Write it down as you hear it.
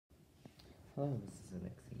Hello, this is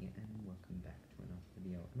Alexi and welcome back to another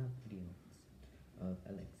video of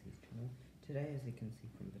Alexi's channel. Today, as you can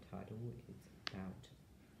see from the title, it's about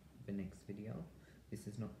the next video. This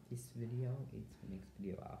is not this video, it's the next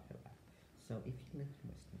video after that. So if you live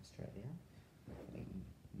in Western Australia, hopefully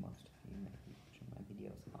most of you may be watching my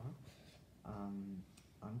videos are,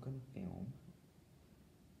 I'm gonna film,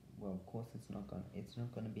 well of course it's not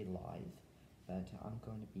gonna be live, but I'm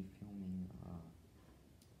going to be filming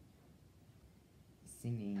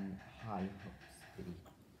singing High Hopes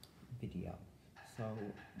video. So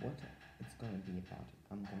what it's going to be about,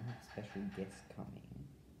 I'm going to have a special guest coming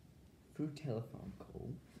through telephone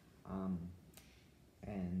call,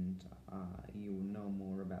 and you'll know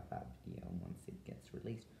more about that video once it gets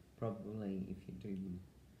released. Probably if you do,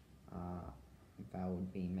 that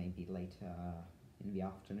would be maybe later in the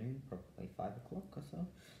afternoon, probably 5 o'clock or so.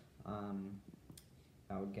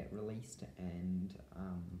 That would get released, and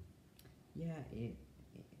yeah,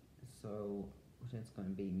 so what it's going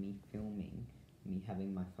to be me filming, me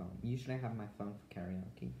having my phone. Usually I have my phone for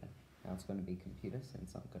karaoke, but now it's going to be computer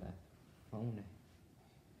since I'm going to phone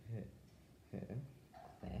her, Claire,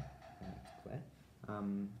 Claire,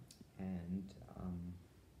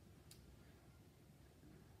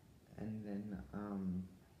 and then,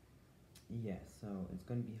 yeah, so it's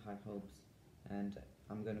going to be High Hopes, and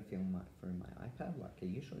I'm going to film through my iPad like I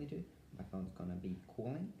usually do. My phone's going to be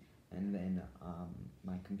calling, and then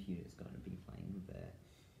my computer is going to be playing the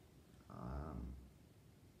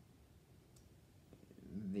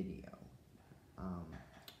video,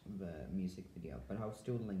 the music video, but I'll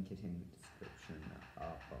still link it in the description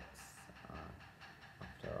box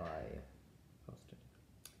after I post it.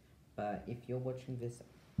 But if you're watching this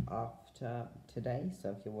after today, so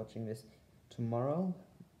if you're watching this tomorrow,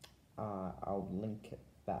 I'll link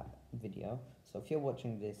that video. So if you're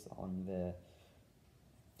watching this on the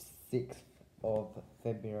 6th of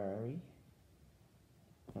February,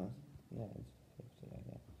 no, yeah, it's 5th,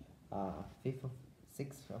 yeah.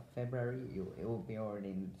 6th of February, it will be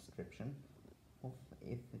already in the description.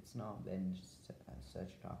 If it's not, then just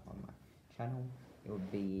search it up on my channel. It will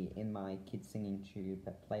be in my Kids Singing Tube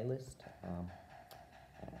playlist.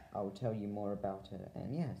 I'll tell you more about it,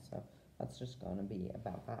 and yeah, so that's just going to be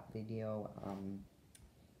about that video.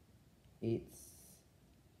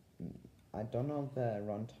 I don't know the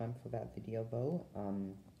runtime for that video though,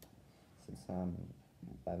 since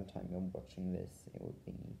by the time you're watching this, it would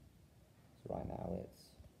be, so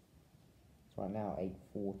right now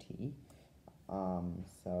 8:40,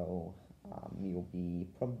 so you'll be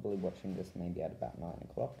probably watching this maybe at about 9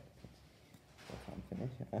 o'clock,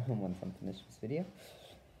 once I'm finished this video.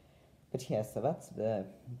 But yeah, so that's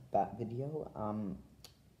that video.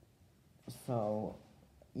 So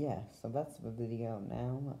yeah, so that's the video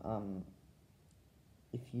now.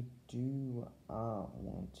 If you do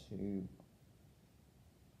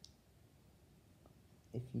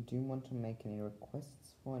want to make any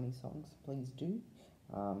requests for any songs, please do.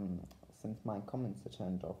 Since my comments are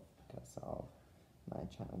turned off because of my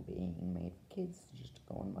channel being made for kids, just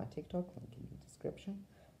go on my TikTok, link in the description.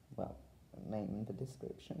 Well, name in the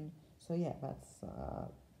description. So yeah, that's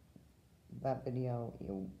that video.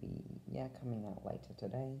 It'll be coming out later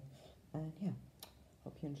today, and yeah,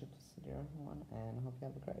 hope you enjoyed this video, everyone, and I hope you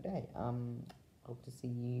have a great day. Hope to see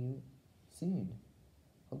you soon.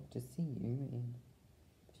 Hope to see you in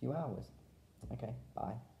a few hours. Okay,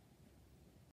 bye.